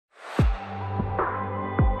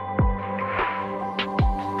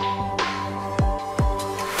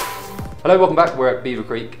Hello, welcome back. We're at Beaver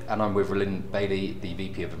Creek and I'm with Ross Beaty, the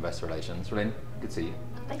VP of Investor Relations. Ross, good to see you.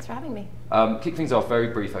 Thanks for having me. Kick things off, very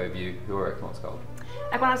brief overview. Who are Equinox Gold?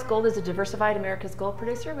 Equinox Gold is a diversified America's gold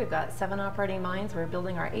producer. We've got 7 operating mines. We're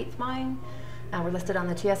building our 8th mine. We're listed on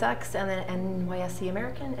the TSX, and then NYSE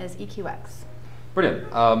American as EQX. Brilliant.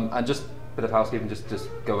 And just a bit of housekeeping, just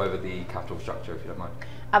go over the capital structure if you don't mind.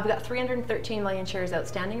 We've got 313 million shares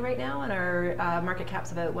outstanding right now, and our market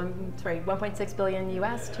cap's about 1.6 billion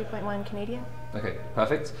US, 2.1 Canadian. Okay,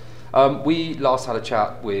 perfect. We last had a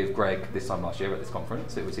chat with Greg this time last year at this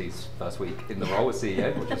conference. It was his first week in the role as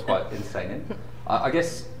CEO, which was quite entertaining. I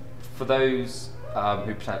guess for those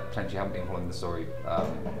who potentially haven't been following the story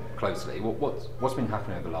closely, what's been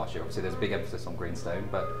happening over the last year? Obviously, there's a big emphasis on Greenstone,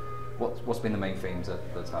 but what's been the main themes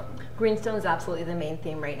that's happened? Greenstone is absolutely the main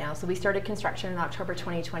theme right now. So we started construction in October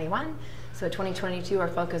 2021. So 2022, our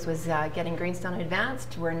focus was getting Greenstone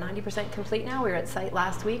advanced. We're 90% complete now. We were at site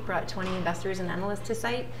last week, brought 20 investors and analysts to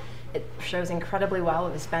site. It shows incredibly well.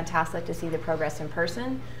 It was fantastic to see the progress in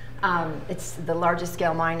person. It's the largest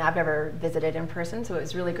scale mine I've ever visited in person, so it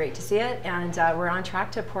was really great to see it. And we're on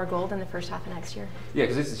track to pour gold in the first half of next year. Yeah,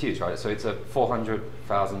 because this is huge, right? So it's a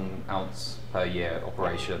 400,000 ounce per year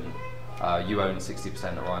operation. You own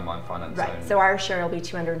 60% of Orion Mine Finance. Right, so our share will be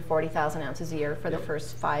 240,000 ounces a year for the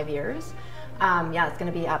first 5 years. Yeah, it's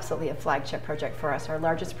going to be absolutely a flagship project for us, our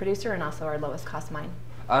largest producer and also our lowest cost mine.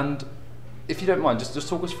 And if you don't mind, just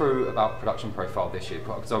talk us through about production profile this year,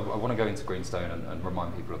 because I want to go into Greenstone and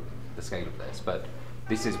remind people of the scale of this, but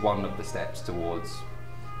this is one of the steps towards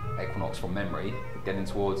Equinox, from memory, getting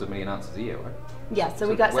towards 1 million ounces a year, right? Yeah, so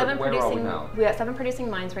we've got where 7 are producing. we now? We got 7 producing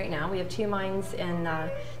mines right now. We have 2 mines in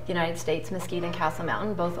the United States, Mesquite and Castle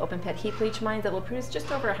Mountain, both open pit heap leach mines that will produce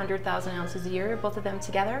just over 100,000 ounces a year, both of them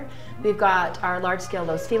together. We've got our large scale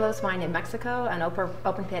Los Filos mine in Mexico, an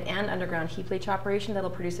open pit and underground heap leach operation that'll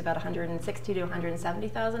produce about 160 to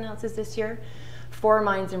 170,000 ounces this year. 4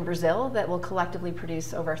 mines in Brazil that will collectively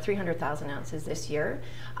produce over 300,000 ounces this year.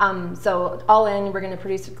 So all in, we're going to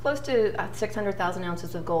produce close to 600,000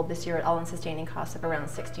 ounces of gold this year at all-in sustaining costs of around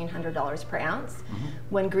 $1,600 per ounce. Mm-hmm.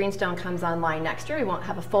 When Greenstone comes online next year, we won't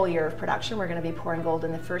have a full year of production. We're going to be pouring gold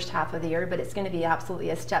in the first half of the year, but it's going to be absolutely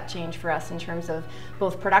a step change for us in terms of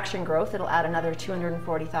both production growth. It'll add another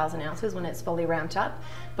 240,000 ounces when it's fully ramped up,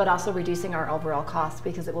 but also reducing our overall costs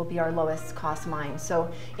because it will be our lowest cost mine.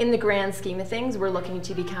 So in the grand scheme of things, we're looking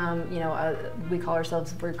to become, we call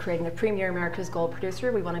ourselves, we're creating a premier America's gold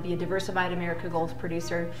producer. We want to be a diversified America gold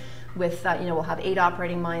producer with, we'll have 8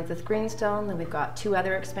 operating mines with Greenstone, then we've got 2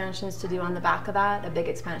 other expansions to do on the back of that, a big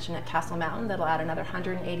expansion at Castle Mountain that'll add another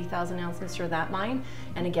 180,000 ounces for that mine,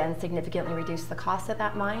 and again, significantly reduce the cost at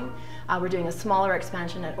that mine. We're doing a smaller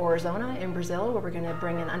expansion at Aurizona in Brazil, where we're going to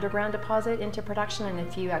bring an underground deposit into production and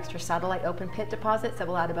a few extra satellite open pit deposits that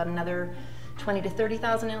will add about another 20 to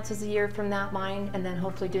 30,000 ounces a year from that mine, and then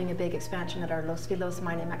hopefully doing a big expansion at our Los Filos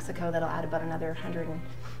mine in Mexico that'll add about another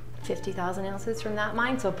 150,000 ounces from that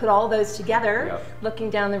mine. So put all those together,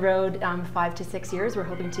 looking down the road 5 to 6 years, we're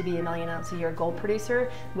hoping to be a 1 million ounce a year gold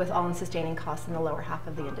producer with all-in sustaining costs in the lower half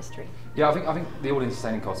of the industry. Yeah, I think the all-in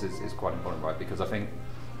sustaining cost is quite important, right? Because I think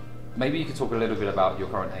maybe you could talk a little bit about your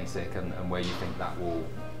current AISC and where you think that will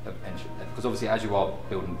eventually, because obviously as you are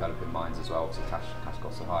building and developing mines as well, obviously cash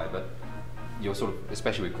costs are high, but you're sort of,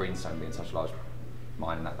 especially with Greenstone being such a large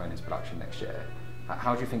mine and that going into production next year,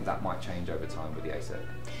 how do you think that might change over time with the AISC?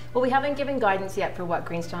 Well, we haven't given guidance yet for what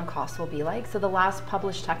Greenstone costs will be like. So the last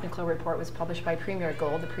published technical report was published by Premier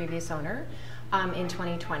Gold, the previous owner, in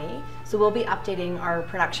 2020. So we'll be updating our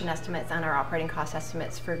production estimates and our operating cost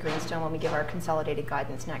estimates for Greenstone when we give our consolidated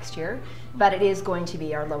guidance next year. But it is going to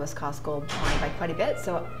be our lowest cost gold mine by quite a bit.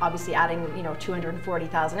 So obviously adding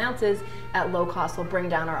 240,000 ounces at low cost will bring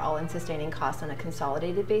down our all-in sustaining costs on a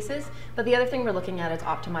consolidated basis. But the other thing we're looking at is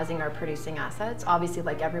optimizing our producing assets. Obviously,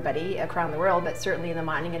 like everybody around the world, but certainly in the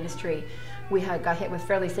mining industry, we got hit with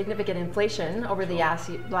fairly significant inflation over the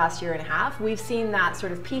last year and a half. We've seen that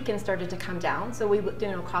sort of peak and started to come down, so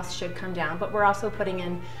costs should come down, but we're also putting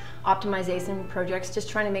in optimization projects, just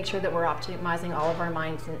trying to make sure that we're optimizing all of our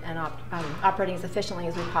mines and operating as efficiently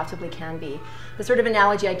as we possibly can be. The sort of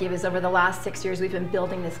analogy I give is over the last 6 years we've been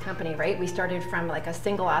building this company, right? We started from like a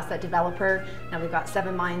single asset developer, now we've got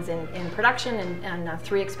 7 mines in production and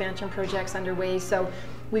 3 expansion projects underway. So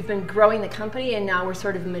we've been growing the company, and now we're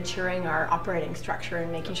sort of maturing our operating structure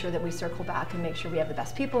and making sure that we circle back and make sure we have the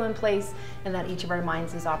best people in place and that each of our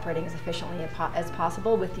mines is operating as efficiently as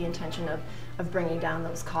possible, with the intention of bringing down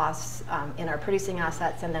those costs in our producing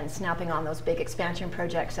assets, and then snapping on those big expansion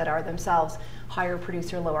projects that are themselves higher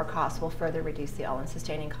producer, lower costs, will further reduce the all-in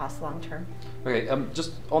sustaining costs long term. Okay,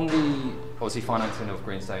 just on the obviously financing of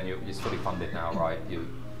Greenstone, you're fully funded now, right?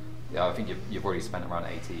 Yeah, I think you've already spent around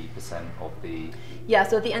 80% of the... Yeah,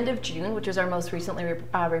 so at the end of June, which was our most recently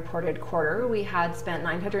reported quarter, we had spent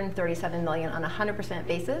 $937 million on a 100%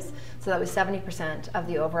 basis. So that was 70% of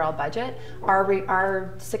the overall budget.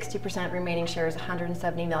 Our 60% remaining share is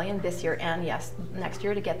 $170 million this year, and yes, next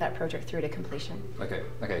year, to get that project through to completion.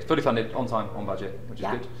 Okay, fully funded, on time, on budget, which is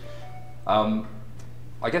good.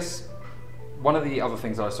 I guess one of the other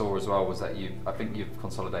things I saw as well was that I think you've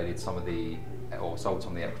consolidated some of the, or sold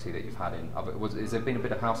some of the equity that you've had in other. Has there been a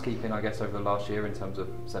bit of housekeeping, I guess, over the last year in terms of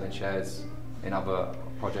selling shares in other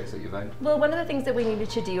projects that you've owned? Well, one of the things that we needed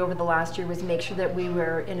to do over the last year was make sure that we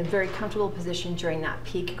were in a very comfortable position during that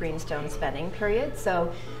peak Greenstone spending period.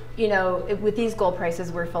 So, you know, with these gold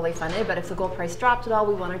prices, we're fully funded, but if the gold price dropped at all,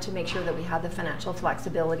 we wanted to make sure that we had the financial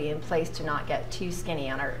flexibility in place to not get too skinny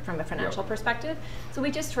from a financial perspective. So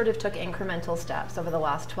we just sort of took incremental steps over the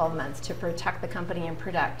last 12 months to protect the company and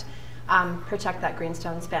protect that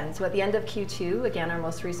Greenstone spend. So at the end of Q2, again, our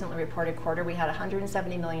most recently reported quarter, we had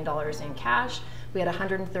 $170 million in cash. We had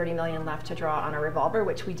 $130 million left to draw on a revolver,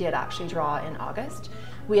 which we did actually draw in August.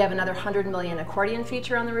 We have another $100 million accordion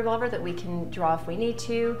feature on the revolver that we can draw if we need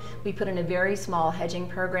to. We put in a very small hedging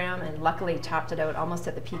program and luckily topped it out almost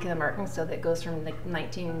at the peak of the market, so that it goes from like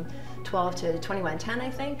 1912 to 2110, I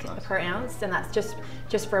think, per ounce, and that's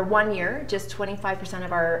just for 1 year, just 25%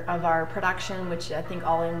 of our production, which I think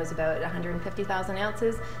all in was about 150,000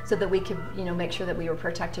 ounces, so that we could, you know, make sure that we were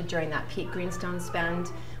protected during that peak Greenstone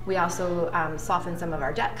spend. We also softened some of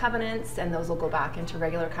our debt covenants, and those will go back into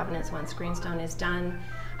regular covenants once Greenstone is done.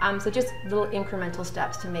 So just little incremental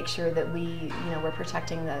steps to make sure that we're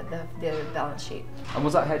protecting the balance sheet. And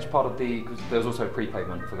was that hedge part of because there was also a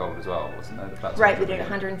prepayment for gold as well, wasn't there? That's right, we did a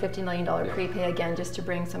 $150 million prepay again, just to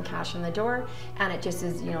bring some cash in the door, and it just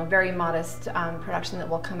is, very modest production that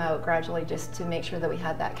will come out gradually, just to make sure that we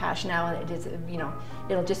had that cash now, and it is,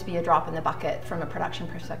 it'll just be a drop in the bucket from a production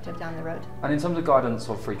perspective down the road. And in terms of guidance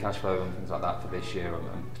of free cash flow and things like that for this year,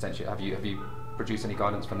 and potentially, have you produce any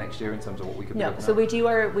guidance for next year in terms of what we could be looking at? So we do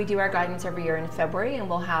our guidance every year in February, and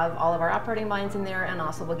we'll have all of our operating mines in there, and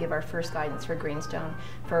also we'll give our first guidance for Greenstone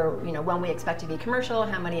for when we expect to be commercial,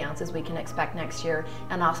 how many ounces we can expect next year,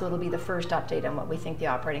 and also it'll be the first update on what we think the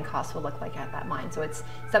operating costs will look like at that mine. So it's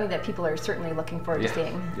something that people are certainly looking forward to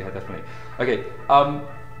seeing. Yeah, definitely. Okay.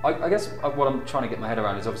 I guess what I'm trying to get my head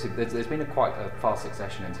around is obviously there's been quite a fast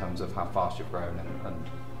succession in terms of how fast you've grown, and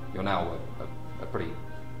you're now a pretty,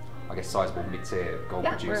 I guess, sizable mid-tier gold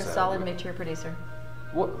producer. Yeah, we're a solid mid-tier producer.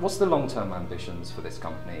 What's the long-term ambitions for this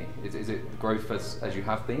company? Is it growth as you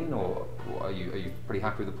have been, or are you pretty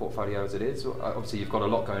happy with the portfolio as it is? Obviously, you've got a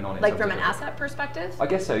lot going on. Like from an asset perspective? I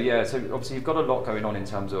guess so, yeah. So obviously, you've got a lot going on in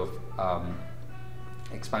terms of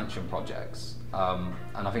expansion projects,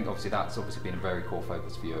 and I think obviously that's been a very core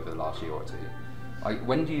focus for you over the last year or two.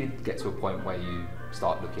 When do you get to a point where you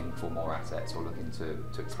start looking for more assets or looking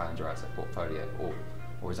to expand your asset portfolio,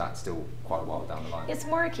 or is that still quite a while down the line? It's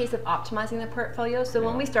more a case of optimizing the portfolio. So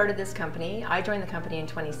when we started this company, I joined the company in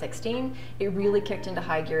 2016. It really kicked into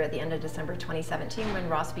high gear at the end of December 2017 when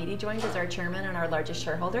Ross Beaty joined as our chairman and our largest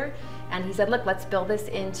shareholder. And he said, look, let's build this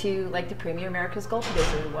into like the premier America's gold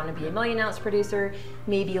producer. We want to be a 1 million ounce producer,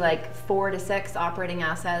 maybe like 4 to 6 operating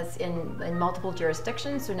assets in multiple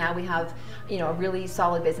jurisdictions. So now we have, a really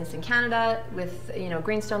solid business in Canada with,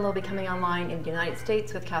 Greenstone will be coming online, in the United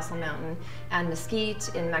States with Castle Mountain and Mesquite,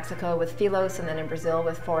 in Mexico with Filos, and then in Brazil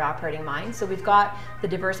with 4 operating mines. So we've got the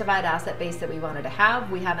diversified asset base that we wanted to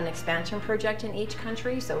have. We have an expansion project in each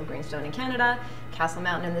country, so Greenstone in Canada, Castle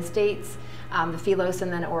Mountain in the States, the Filos,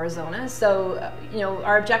 and then Arizona. So,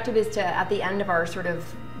 our objective is to, at the end of our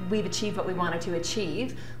we've achieved what we wanted to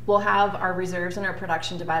achieve, we'll have our reserves and our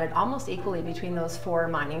production divided almost equally between those 4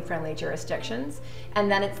 mining-friendly jurisdictions.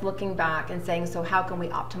 And then it's looking back and saying, so how can we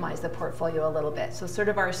optimize the portfolio a little bit? So sort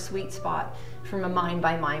of our sweet spot from a mine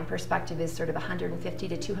by mine perspective is sort of 150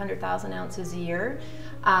 to 200,000 ounces a year.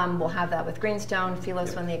 We'll have that with Greenstone.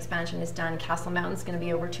 Filos, when the expansion is done, Castle Mountain's going to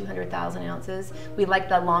be over 200,000 ounces. We like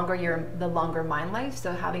the longer mine life,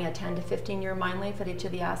 so having a 10 to 15 year mine life at each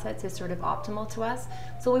of the assets is sort of optimal to us.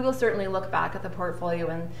 So we will certainly look back at the portfolio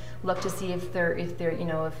and look to see if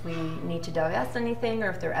we need to divest anything, or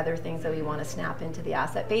if there are other things that we want to snap into the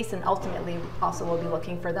asset base. And ultimately, also we'll be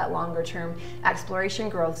looking for that longer term exploration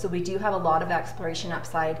growth. So we do have a lot of exploration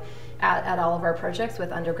upside at all of our projects,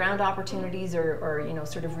 with underground opportunities or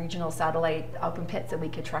sort of regional satellite open pits that we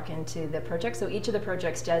could truck into the project. So each of the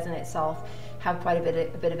projects does in itself have quite a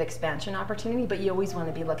bit of expansion opportunity, but you always want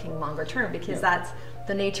to be looking longer term, because that's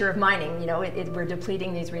the nature of mining. We're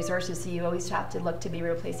depleting these resources, so you always have to look to be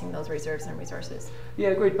replacing those reserves and resources. Yeah,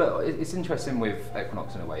 agreed. But it's interesting with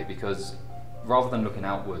Equinox in a way, because rather than looking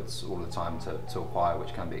outwards all the time to acquire,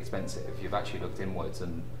 which can be expensive, you've actually looked inwards,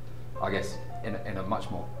 and I guess in a much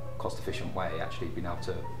more cost-efficient way, actually being able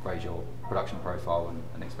to raise your production profile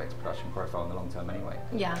and expected production profile in the long term anyway.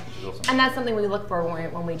 Yeah, which is awesome. And that's something we look for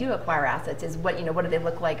when we do acquire assets, is what do they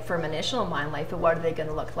look like from initial mine life, but what are they going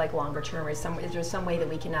to look like longer term? Is there some way that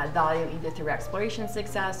we can add value either through exploration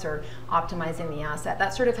success or optimizing the asset?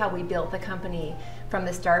 That's sort of how we built the company from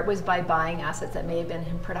the start, was by buying assets that may have been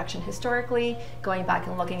in production historically, going back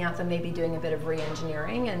and looking at them, maybe doing a bit of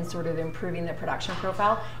re-engineering and sort of improving the production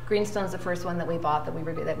profile. Greenstone's the first one that we bought that we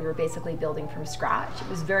were basically building from scratch. It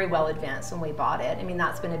was very well advanced when we bought it. I mean,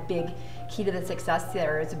 that's been a big key to the success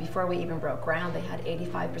there, is before we even broke ground, they had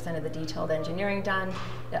 85% of the detailed engineering done,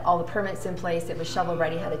 all the permits in place, it was shovel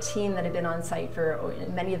ready, had a team that had been on site for,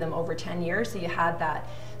 many of them, over 10 years, so you had that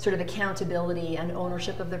sort of accountability and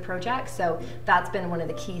ownership of the project. So that's been one of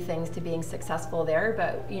the key things to being successful there.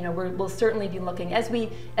 But we'll certainly be looking as we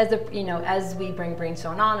bring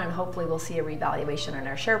Greenstone on, and hopefully we'll see a revaluation in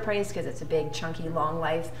our share price, because it's a big, chunky, long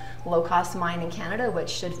life, low cost mine in Canada, which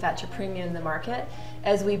should fetch a premium in the market.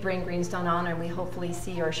 As we bring Greenstone on and we hopefully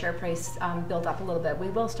see our share price build up a little bit, we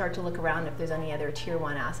will start to look around if there's any other tier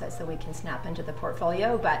 1 assets that we can snap into the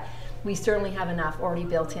portfolio. But we certainly have enough already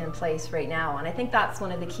built in place right now. And I think that's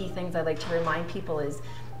one of the key things I like to remind people is,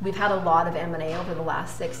 we've had a lot of M&A over the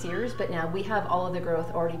last 6 years, but now we have all of the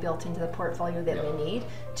growth already built into the portfolio that we need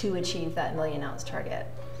to achieve that 1 million ounce target.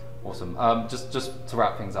 Awesome. Just to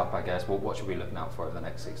wrap things up, I guess, what should we be looking out for over the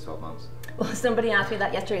next 6 to 12 months? Well, somebody asked me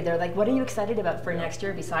that yesterday. They're like, "What are you excited about for next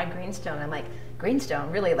year beside Greenstone?" I'm like, "Greenstone,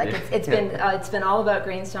 really? Like, it's been all about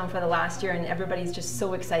Greenstone for the last year, and everybody's just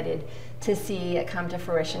so excited to see it come to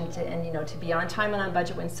fruition, and to be on time and on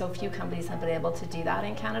budget when so few companies have been able to do that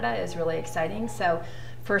in Canada is really exciting." So,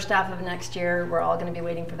 first half of next year, we're all going to be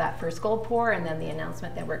waiting for that first gold pour, and then the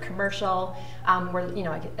announcement that we're commercial. We're,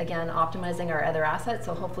 again, optimizing our other assets,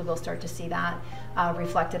 so hopefully we'll start to see that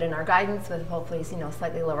reflected in our guidance, with hopefully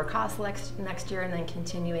slightly lower costs next year, and then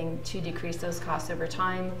continuing to decrease those costs over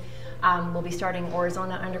time. We'll be starting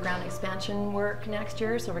Arizona underground expansion work next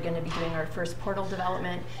year, so we're going to be doing our first portal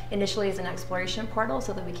development initially as an exploration portal,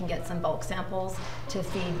 so that we can get some bulk samples to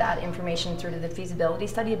feed that information through to the feasibility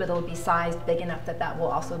study, but it'll be sized big enough that that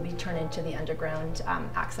will also be turned into the underground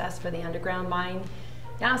access for the underground mine.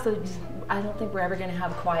 Yeah, so I don't think we're ever going to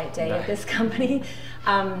have a quiet day at this company,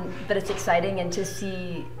 but it's exciting, and to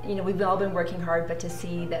see, we've all been working hard, but to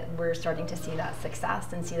see that we're starting to see that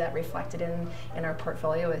success and see that reflected in our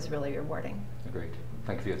portfolio is really rewarding. Agreed.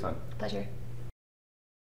 Thank you for your time. Pleasure.